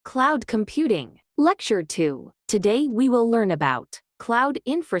Cloud Computing. Lecture 2. Today we will learn about cloud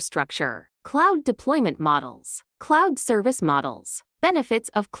infrastructure, cloud deployment models, cloud service models, benefits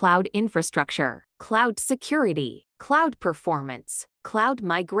of cloud infrastructure, cloud security, cloud performance, cloud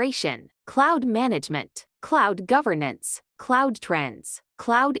migration, cloud management, cloud governance, cloud trends,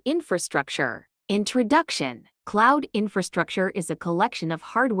 cloud infrastructure. Introduction. Cloud infrastructure is a collection of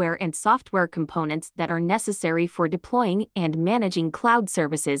hardware and software components that are necessary for deploying and managing cloud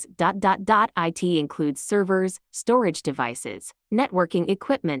services. It includes servers, storage devices, networking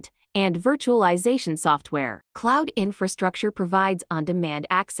equipment, and virtualization software. Cloud infrastructure provides on-demand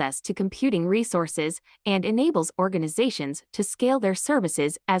access to computing resources and enables organizations to scale their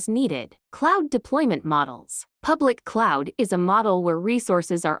services as needed. Cloud deployment models. Public cloud is a model where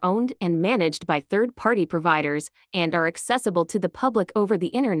resources are owned and managed by third-party providers and are accessible to the public over the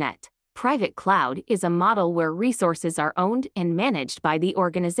internet. Private cloud is a model where resources are owned and managed by the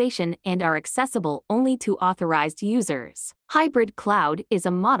organization and are accessible only to authorized users. Hybrid cloud is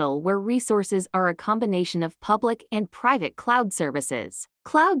a model where resources are a combination of public and private cloud services.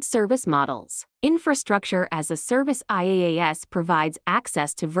 Cloud service models. Infrastructure as a service IaaS provides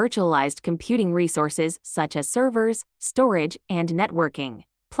access to virtualized computing resources such as servers, storage, and networking.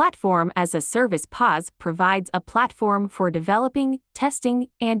 Platform as a service PaaS provides a platform for developing, testing,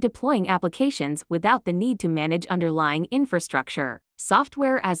 and deploying applications without the need to manage underlying infrastructure.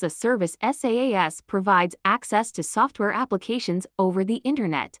 Software as a service SaaS provides access to software applications over the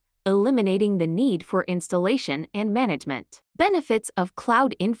internet, eliminating the need for installation and management. Benefits of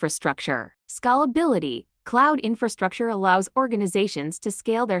cloud infrastructure. Scalability. Cloud infrastructure allows organizations to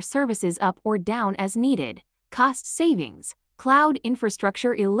scale their services up or down as needed. Cost savings. Cloud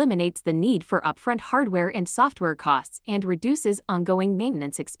infrastructure eliminates the need for upfront hardware and software costs and reduces ongoing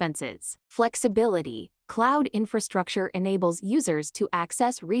maintenance expenses. Flexibility. Cloud infrastructure enables users to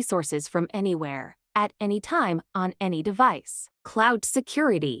access resources from anywhere, at any time, on any device. Cloud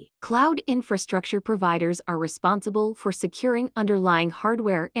security. Cloud infrastructure providers are responsible for securing underlying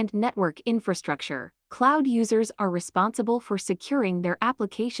hardware and network infrastructure. Cloud users are responsible for securing their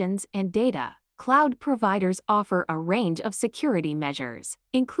applications and data. Cloud providers offer a range of security measures,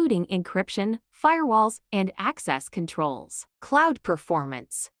 including encryption, firewalls, and access controls. Cloud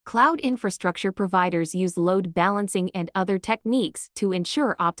performance. Cloud infrastructure providers use load balancing and other techniques to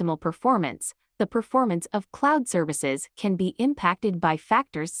ensure optimal performance. The performance of cloud services can be impacted by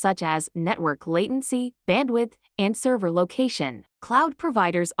factors such as network latency, bandwidth, and server location. Cloud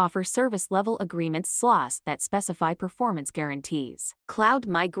providers offer service-level agreements (SLAs) that specify performance guarantees. Cloud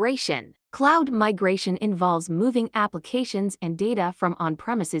migration. Cloud migration involves moving applications and data from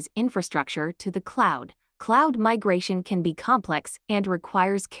on-premises infrastructure to the cloud. Cloud migration can be complex and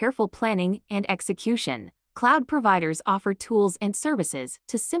requires careful planning and execution. Cloud providers offer tools and services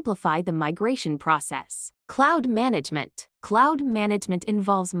to simplify the migration process. Cloud management. Cloud management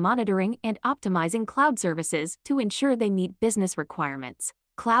involves monitoring and optimizing cloud services to ensure they meet business requirements.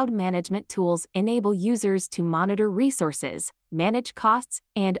 Cloud management tools enable users to monitor resources, manage costs,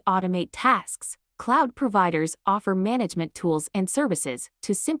 and automate tasks. Cloud providers offer management tools and services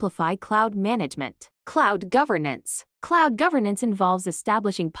to simplify cloud management. Cloud governance. Cloud governance involves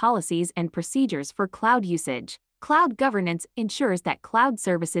establishing policies and procedures for cloud usage. Cloud governance ensures that cloud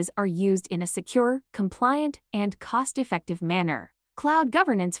services are used in a secure, compliant, and cost-effective manner. Cloud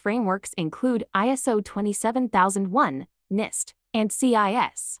governance frameworks include ISO 27001, NIST, and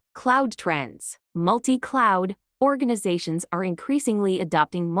CIS. Cloud trends. Multi-cloud. Organizations are increasingly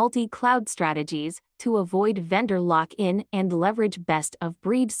adopting multi-cloud strategies to avoid vendor lock-in and leverage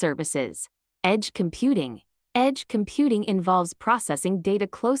best-of-breed services. Edge computing. Edge computing involves processing data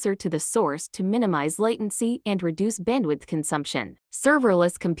closer to the source to minimize latency and reduce bandwidth consumption.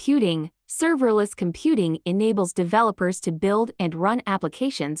 Serverless computing. Serverless computing enables developers to build and run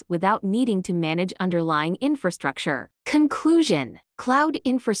applications without needing to manage underlying infrastructure. Conclusion. Cloud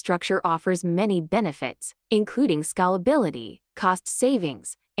infrastructure offers many benefits, including scalability, cost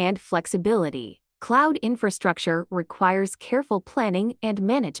savings, and flexibility. Cloud infrastructure requires careful planning and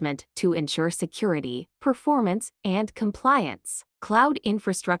management to ensure security, performance, and compliance. Cloud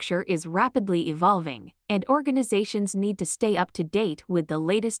infrastructure is rapidly evolving, and organizations need to stay up to date with the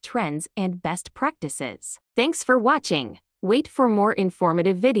latest trends and best practices. Thanks for watching. Wait for more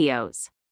informative videos.